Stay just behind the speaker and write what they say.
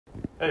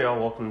Hey y'all,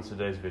 welcome to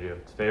today's video.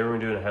 Today we're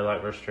going to do a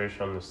headlight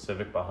restoration on the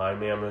Civic behind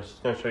me. I'm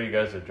just going to show you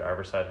guys the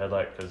driver's side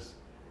headlight because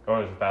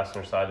going to the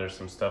passenger side there's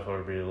some stuff that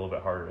would be a little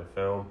bit harder to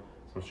film.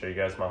 So I'm going to show you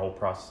guys my whole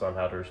process on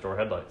how to restore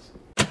headlights.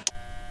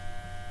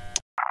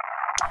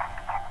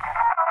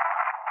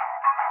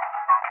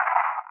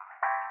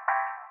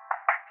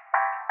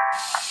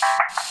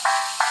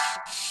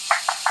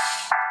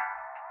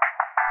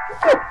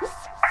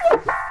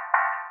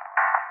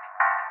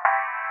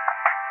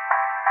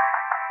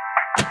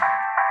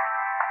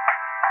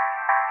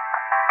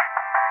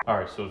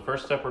 Alright, so the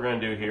first step we're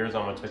going to do here is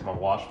I'm going to take my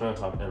wash mitt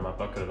and my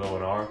bucket of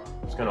O&R.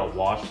 I'm just going to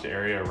wash the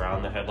area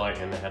around the headlight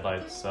and the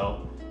headlight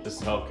itself just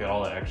to help get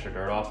all the extra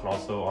dirt off. And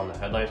also on the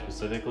headlight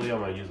specifically, I'm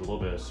going to use a little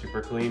bit of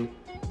super clean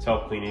to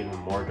help clean even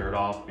more dirt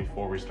off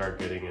before we start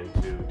getting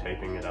into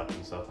taping it up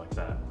and stuff like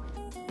that.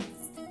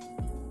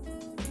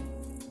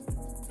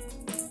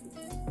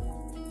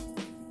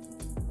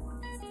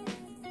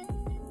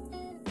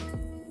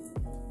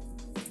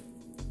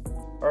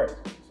 Alright,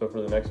 so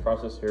for the next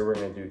process here, we're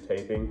going to do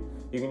taping.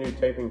 You can do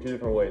taping two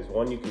different ways.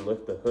 One, you can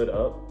lift the hood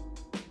up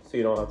so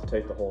you don't have to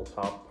tape the whole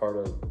top part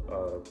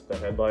of the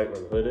headlight where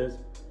the hood is,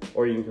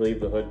 or you can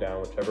leave the hood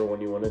down, whichever one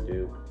you want to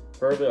do.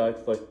 Preferably, I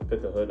like to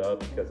put the hood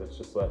up because it's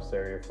just less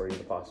area for you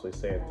to possibly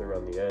sand through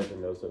on the edge,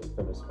 and those are the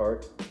thinnest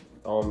part.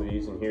 All I'm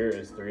using here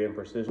is 3M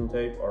precision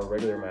tape, or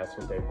regular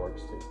masking tape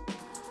works too.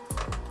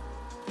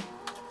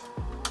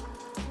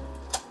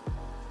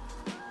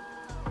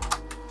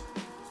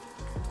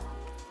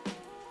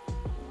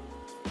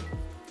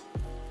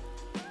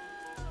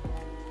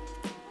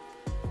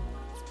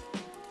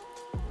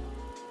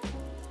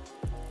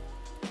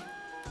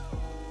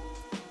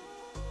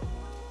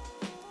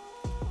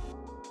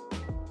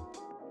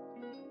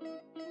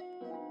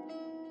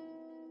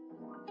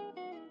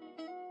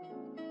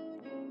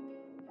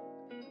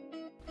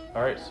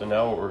 Alright, so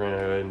now what we're going to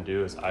go ahead and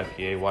do is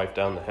IPA wipe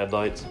down the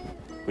headlights.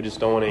 We just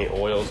don't want any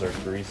oils or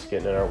grease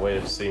getting in our way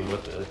of seeing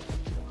what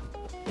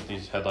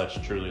these headlights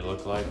truly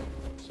look like.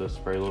 So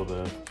spray a little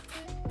bit.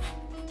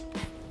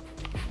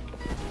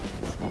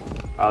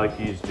 I like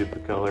to use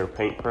Duplicolor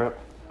Paint Prep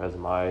as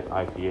my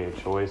IPA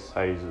of choice.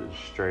 I use it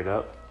straight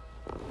up.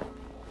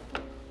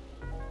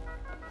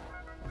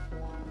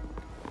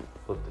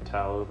 Flip the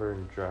towel over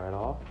and dry it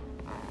off.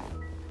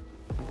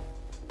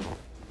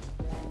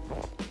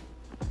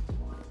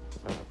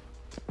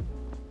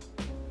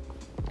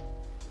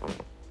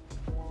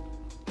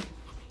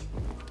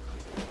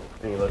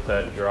 And you let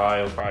that dry.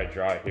 It'll probably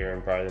dry here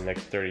in probably the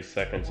next 30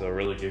 seconds. It'll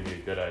really give you a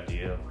good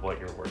idea of what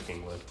you're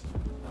working with.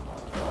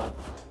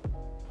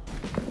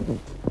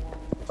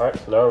 Alright,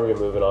 so now we're going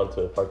to move it on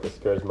to the part that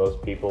scares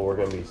most people. We're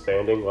going to be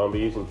sanding. What I'm going to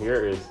be using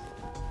here is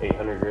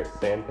 800 grit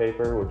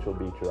sandpaper, which will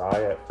be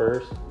dry at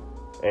first.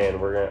 And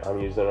I'm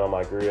using it on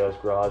my Griot's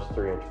Garage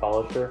 3-inch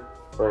polisher.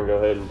 What we're going to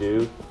go ahead and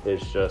do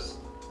is just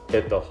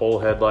hit the whole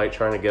headlight,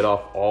 trying to get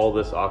off all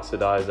this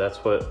oxidized. That's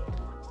what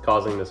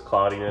causing this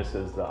cloudiness,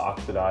 is the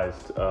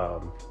oxidized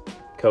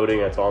coating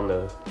that's on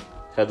the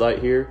headlight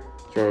here.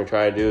 What you're going to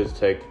try to do is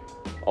take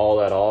all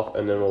that off,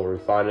 and then we'll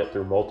refine it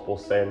through multiple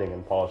sanding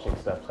and polishing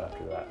steps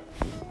after that.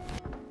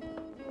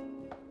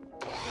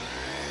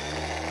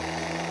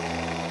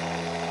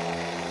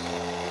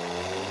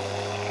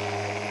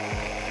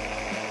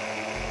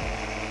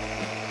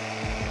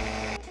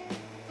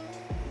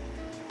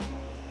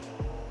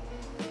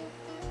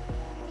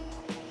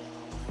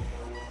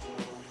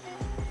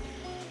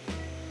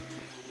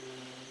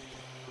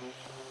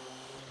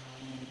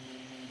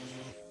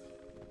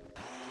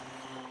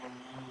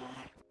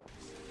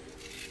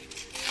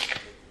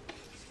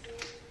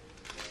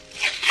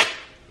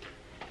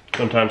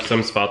 Sometimes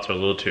some spots are a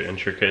little too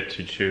intricate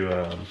to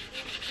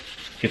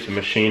get the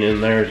machine in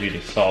there. As you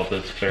just saw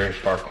this very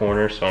far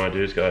corner, so all I'm gonna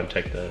do is go ahead and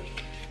take the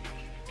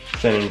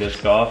sanding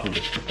disc off and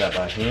just put that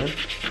by hand.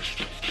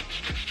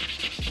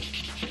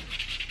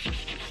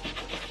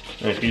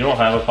 And if you don't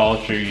have a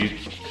polisher, you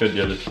could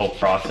do this whole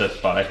process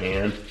by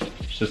hand.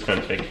 It's just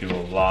gonna take you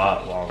a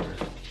lot longer.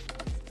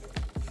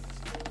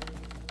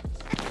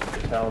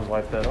 Get the towel and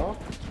wipe that off.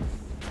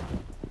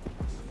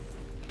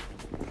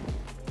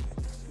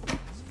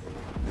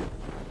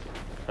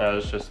 That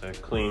was just a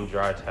clean,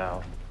 dry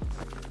towel.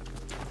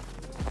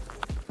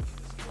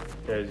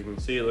 Okay, as you can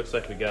see, it looks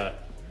like we got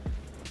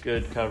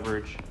good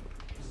coverage.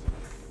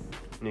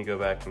 You need to go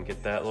back and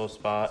get that little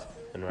spot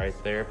and right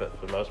there, but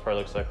for the most part, it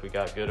looks like we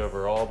got good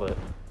overall, but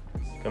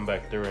come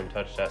back through and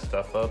touch that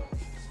stuff up,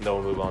 and then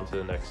we'll move on to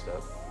the next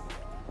step.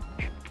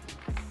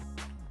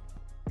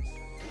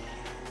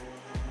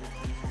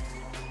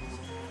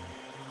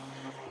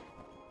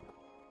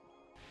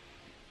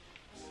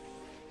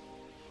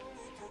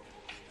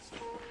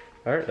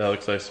 Alright, that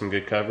looks like some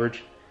good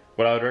coverage.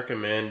 What I would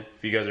recommend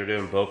if you guys are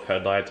doing both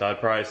headlights, I'd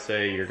probably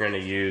say you're going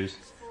to use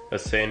a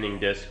sanding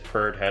disc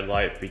per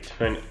headlight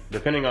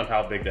depending on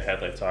how big the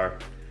headlights are.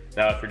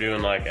 Now if you're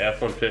doing like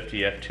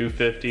F-150,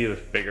 F-250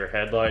 with bigger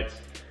headlights,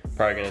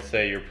 probably going to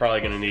say you're probably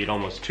going to need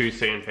almost 2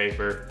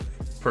 sandpaper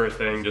per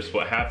thing. Just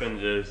what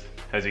happens is,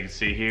 as you can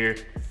see here,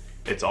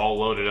 it's all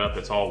loaded up,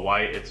 it's all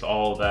white, it's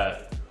all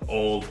that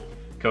old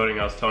coating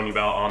I was telling you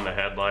about on the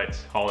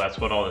headlights. That's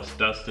what all this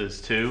dust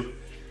is too.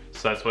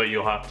 So that's what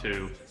you'll have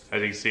to,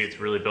 as you can see, it's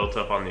really built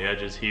up on the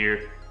edges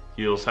here.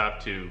 You'll just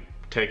have to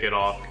take it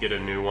off, get a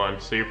new one.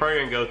 So you're probably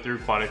gonna go through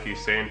quite a few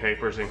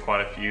sandpapers and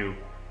quite a few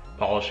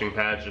polishing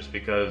pads just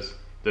because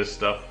this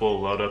stuff will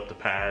load up the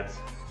pads.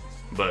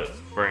 But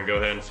we're gonna go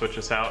ahead and switch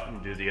this out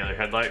and do the other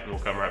headlight, and we'll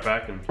come right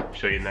back and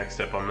show you the next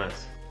step on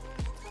this.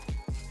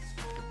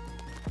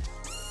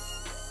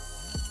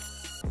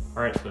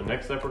 All right, so the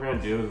next step we're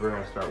gonna do is we're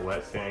gonna start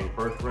wet sanding.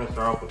 First, we're gonna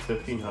start off with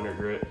 1500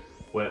 grit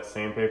wet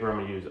sandpaper. I'm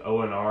gonna use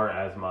O&R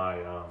as my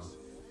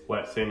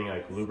wet sanding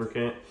like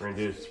lubricant. We're gonna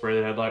do is spray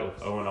the headlight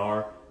with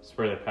O&R,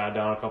 spray the pad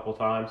down a couple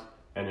times,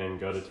 and then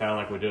go to town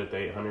like we did with the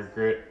 800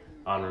 grit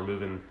on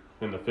removing.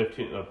 And the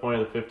point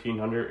of the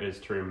 1500 is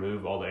to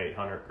remove all the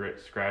 800 grit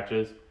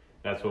scratches.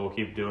 That's what we'll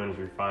keep doing, is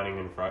refining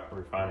and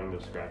refining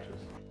those scratches.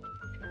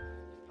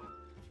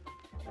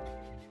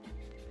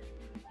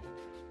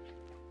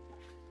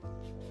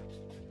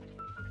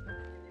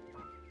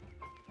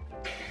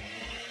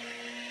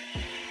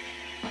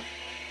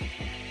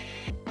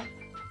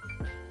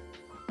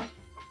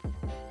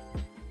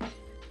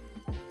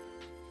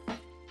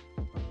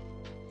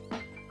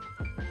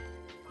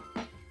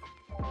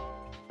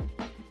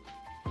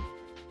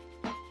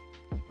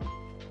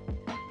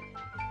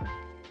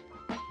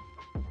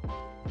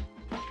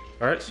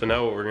 All right, so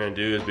now what we're gonna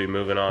do is be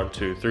moving on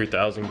to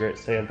 3000 grit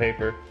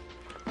sandpaper.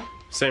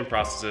 Same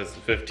process as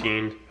the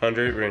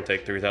 1500. We're gonna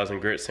take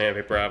 3000 grit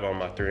sandpaper out on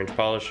my 3-inch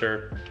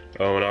polisher.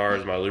 O&R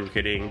is my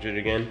lubricating agent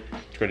again.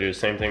 We're gonna do the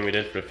same thing we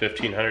did for the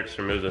 1500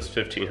 to remove those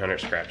 1500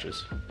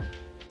 scratches.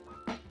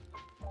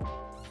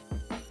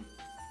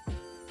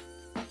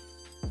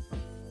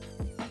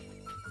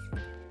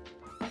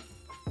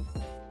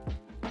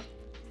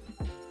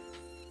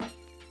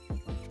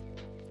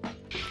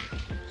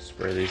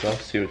 Spray these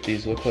off, see what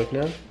these look like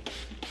now.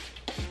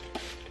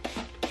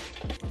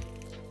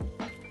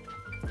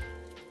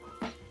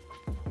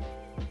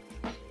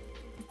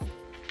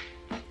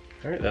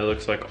 Alright, that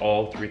looks like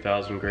all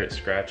 3000 grit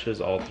scratches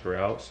all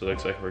throughout, so it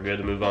looks like we're good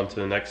to move on to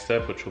the next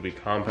step, which will be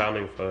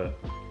compounding for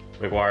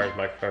Meguiar's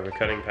microfiber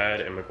cutting pad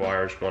and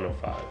Meguiar's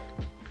 105.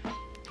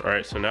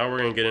 Alright, so now we're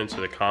going to get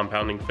into the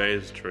compounding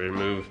phase to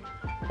remove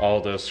all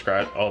the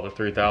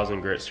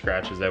 3000 grit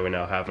scratches that we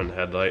now have in the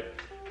headlight.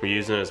 We're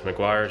using it as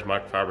Meguiar's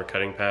microfiber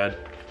cutting pad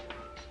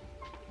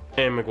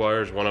and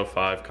Meguiar's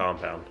 105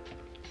 compound.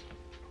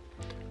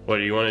 What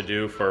you want to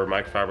do for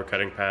microfiber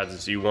cutting pads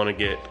is you want to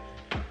get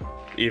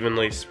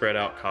evenly spread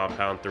out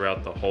compound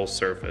throughout the whole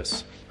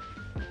surface.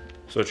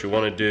 So what you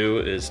want to do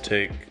is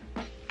take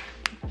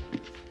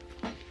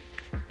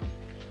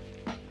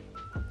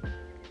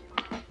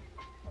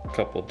a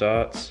couple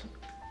dots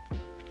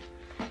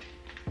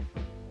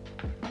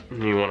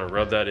and you want to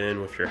rub that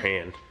in with your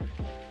hand.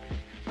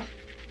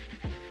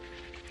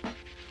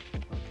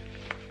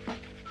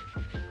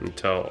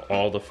 Until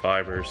all the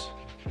fibers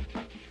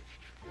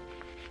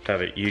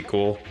have an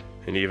equal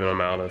and even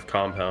amount of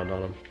compound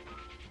on them.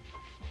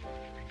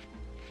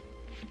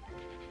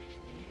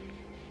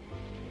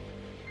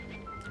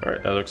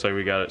 Alright, that looks like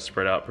we got it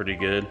spread out pretty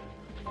good.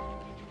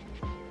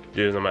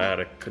 I'm gonna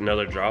add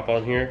another drop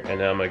on here, and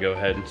then I'm gonna go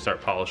ahead and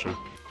start polishing.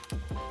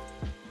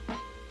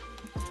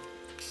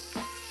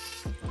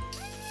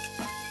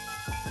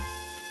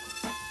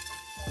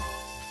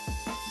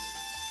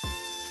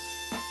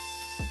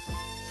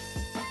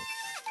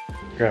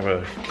 Grab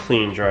a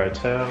clean, dry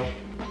towel,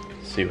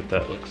 see what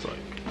that looks like.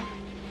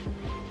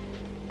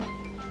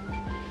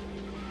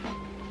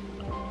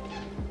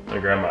 I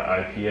grab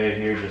my IPA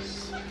here,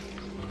 just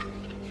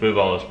move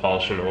all those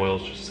polishing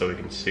oils just so we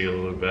can see a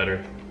little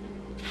better.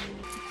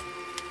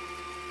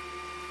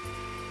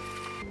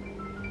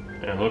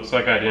 And it looks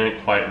like I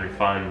didn't quite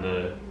refine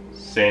the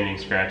sanding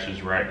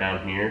scratches right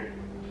down here.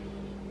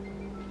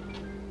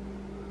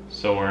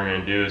 So what we're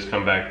gonna do is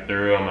come back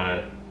through. I'm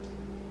gonna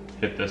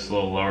hit this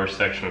little lower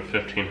section of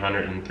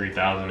 1500 and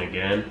 3000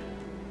 again,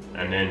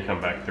 and then come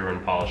back through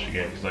and polish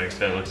again, because like I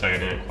said, it looks like I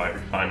didn't quite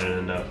refine it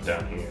enough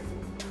down here.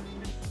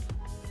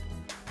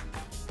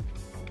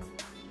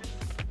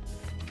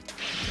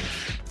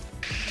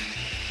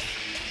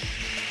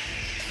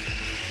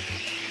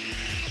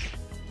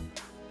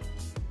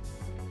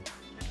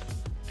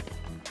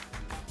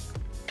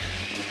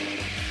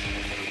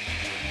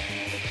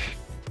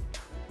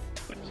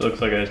 So it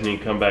looks like I just need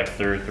to come back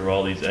through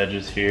all these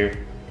edges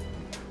here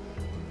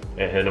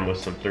and hit them with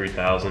some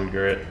 3000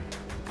 grit.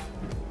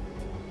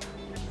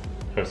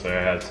 Looks like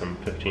I had some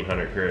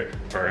 1500 grit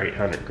or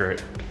 800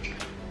 grit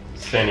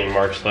sanding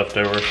marks left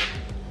over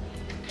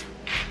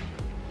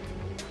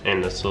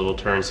in this little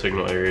turn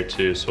signal area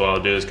too. So what I'll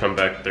do is come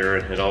back through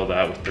and hit all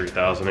that with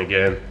 3000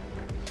 again,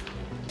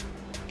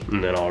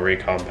 and then I'll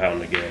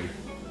recompound again.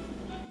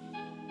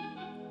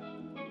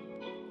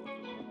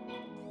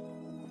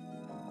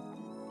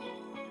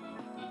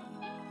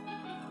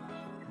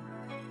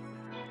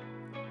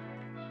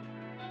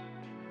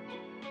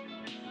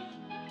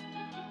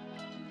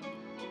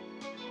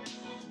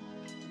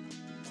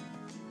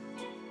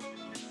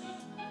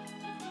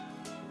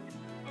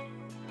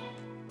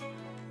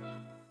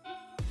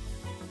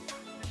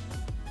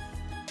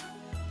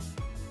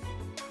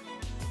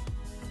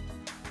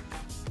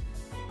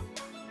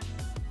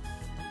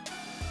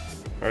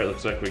 All right,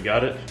 looks like we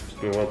got it.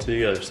 Let's move on to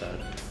the other side.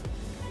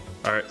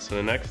 All right, so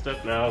the next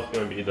step now is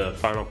going to be the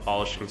final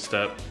polishing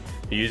step.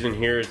 Using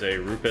here is a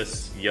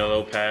Rupus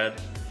yellow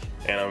pad,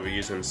 and I'll be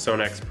using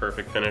Sonex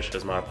Perfect Finish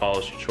as my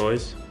polish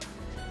choice.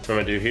 What I'm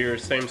going to do here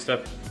is same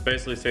step,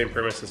 basically same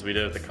premise as we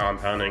did with the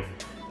compounding.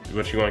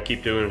 What you want to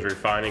keep doing is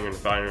refining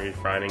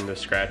the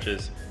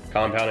scratches.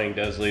 Compounding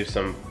does leave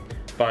some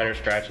finer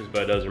scratches,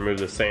 but it does remove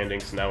the sanding,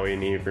 so now we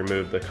need to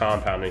remove the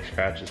compounding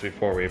scratches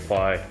before we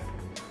apply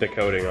the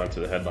coating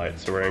onto the headlight.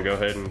 So we're going to go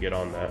ahead and get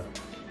on that.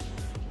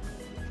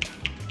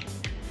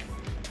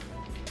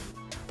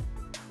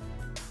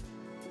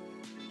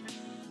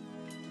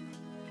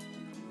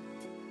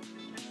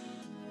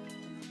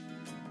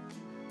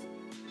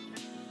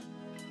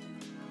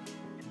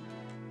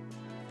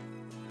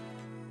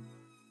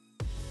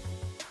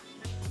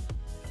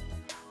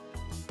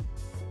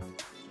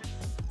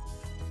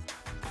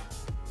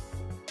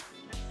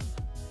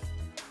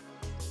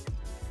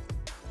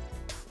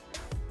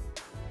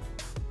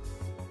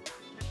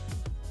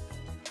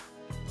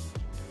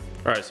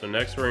 Alright, so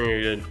next we're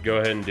going to go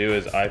ahead and do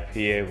is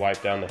IPA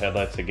wipe down the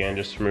headlights again,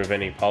 just to remove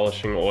any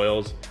polishing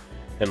oils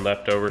and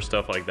leftover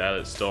stuff like that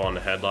that's still on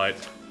the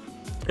headlights.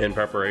 In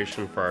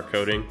preparation for our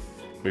coating,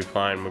 we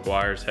applying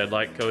Meguiar's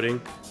headlight coating.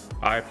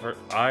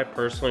 I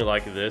personally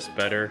like this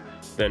better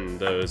than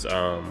those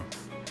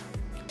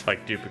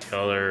like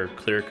Duplicolor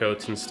clear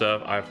coats and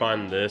stuff. I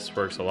find this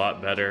works a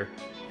lot better,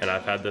 and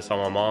I've had this on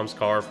my mom's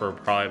car for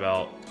probably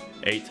about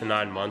 8 to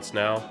 9 months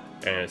now,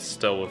 and it's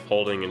still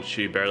withholding, and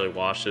she barely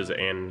washes,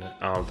 and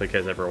I don't think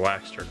has ever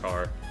waxed her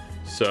car.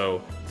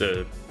 So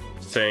the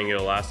saying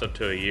it'll last up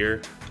to a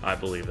year, I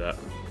believe that.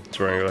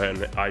 So we're gonna go ahead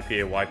and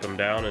IPA wipe them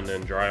down and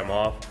then dry them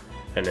off,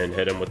 and then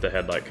hit them with the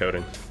headlight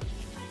coating.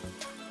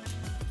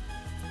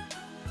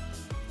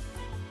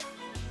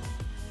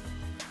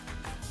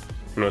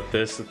 And with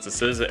this, since this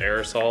is an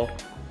aerosol,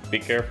 be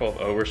careful of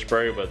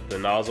overspray, but the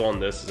nozzle on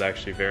this is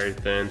actually very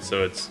thin,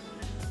 so it's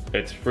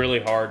really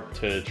hard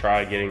to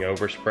try getting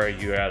overspray.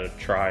 You gotta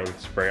try and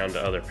spray onto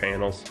other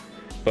panels,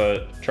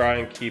 but try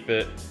and keep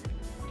it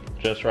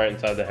just right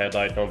inside the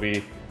headlight. Don't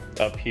be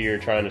up here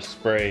trying to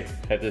spray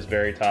at this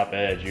very top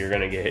edge. You're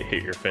gonna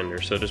hit your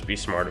fender, so just be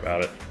smart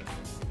about it.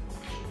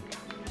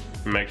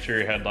 Make sure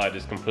your headlight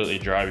is completely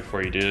dry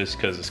before you do this,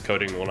 because this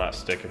coating will not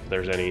stick if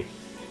there's any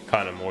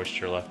kind of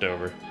moisture left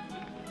over.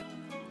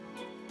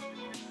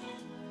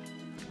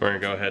 We're gonna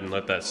go ahead and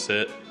let that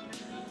sit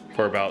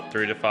for about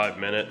 3 to 5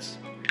 minutes.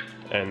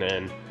 And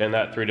then in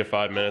that 3 to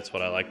 5 minutes,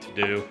 what I like to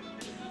do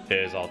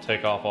is I'll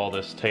take off all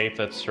this tape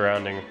that's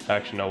surrounding.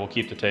 Actually, no, we'll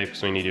keep the tape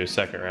because we need to do a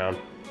second round.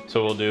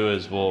 So what we'll do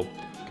is we'll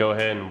go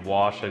ahead and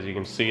wash. As you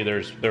can see,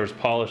 there's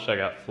polish that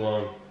got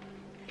flown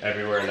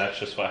everywhere, and that's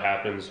just what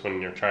happens when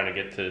you're trying to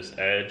get to this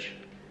edge.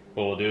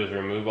 What we'll do is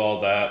remove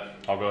all that.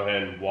 I'll go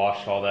ahead and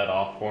wash all that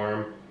off for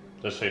him,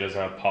 just so he doesn't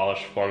have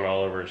polish flung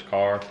all over his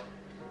car.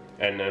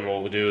 And then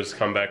what we'll do is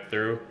come back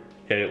through,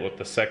 hit it with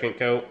the second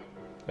coat,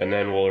 and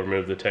then we'll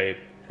remove the tape,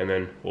 and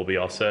then we'll be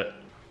all set.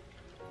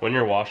 When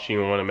you're washing,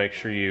 you want to make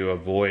sure you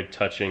avoid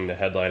touching the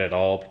headlight at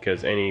all,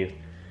 because any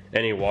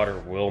water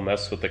will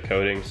mess with the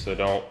coating. So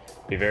don't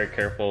be very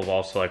careful of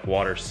also like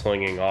water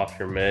slinging off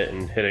your mitt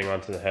and hitting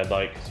onto the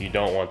headlight, because you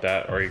don't want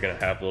that, or you're going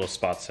to have little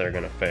spots that are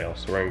going to fail.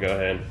 So we're going to go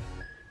ahead and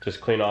just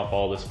clean off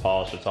all this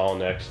polish that's all on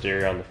the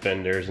exterior, on the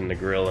fenders and the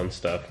grill and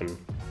stuff, and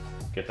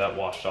get that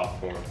washed off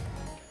for them.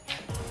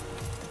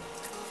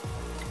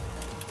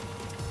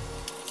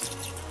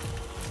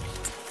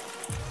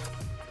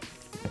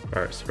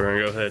 Alright, so we're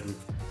gonna go ahead and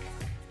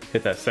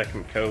hit that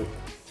second coat,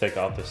 take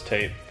off this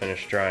tape,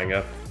 finish drying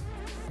up,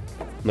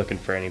 looking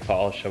for any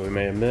polish that we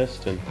may have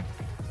missed, and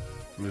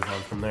move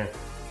on from there.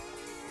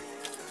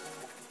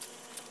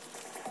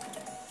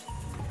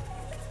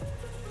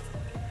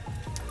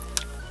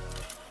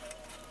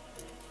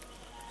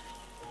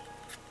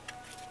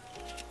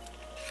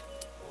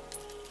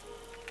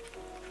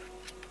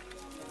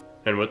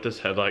 And with this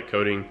headlight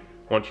coating,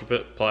 once you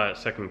apply that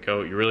second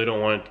coat, you really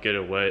don't want it to get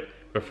it wet.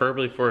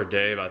 Preferably for a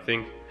day. I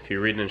think if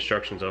you read the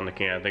instructions on the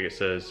can, I think it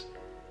says,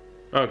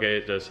 okay,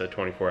 it does say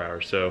 24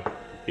 hours. So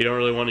you don't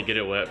really want to get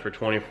it wet for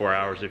 24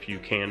 hours if you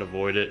can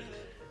avoid it.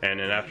 And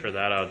then after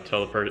that, I would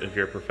tell the person, if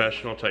you're a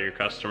professional, tell your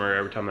customer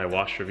every time they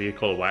wash your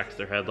vehicle to wax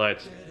their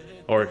headlights.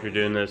 Or if you're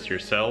doing this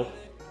yourself,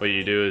 what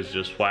you do is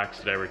just wax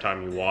it every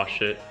time you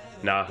wash it.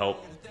 Now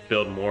help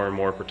build more and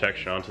more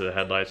protection onto the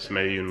headlights to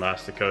maybe even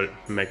last the coat,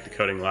 make the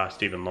coating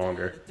last even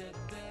longer.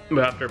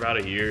 But after about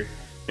a year,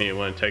 it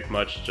wouldn't take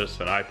much, just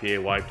an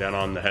IPA wipe down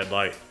on the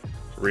headlight,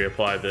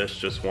 reapply this,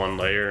 just one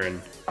layer,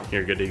 and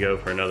you're good to go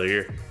for another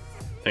year.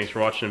 Thanks for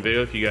watching the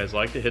video. If you guys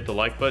liked it, hit the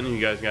like button. If you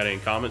guys got any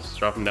comments,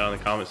 drop them down in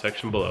the comment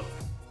section below.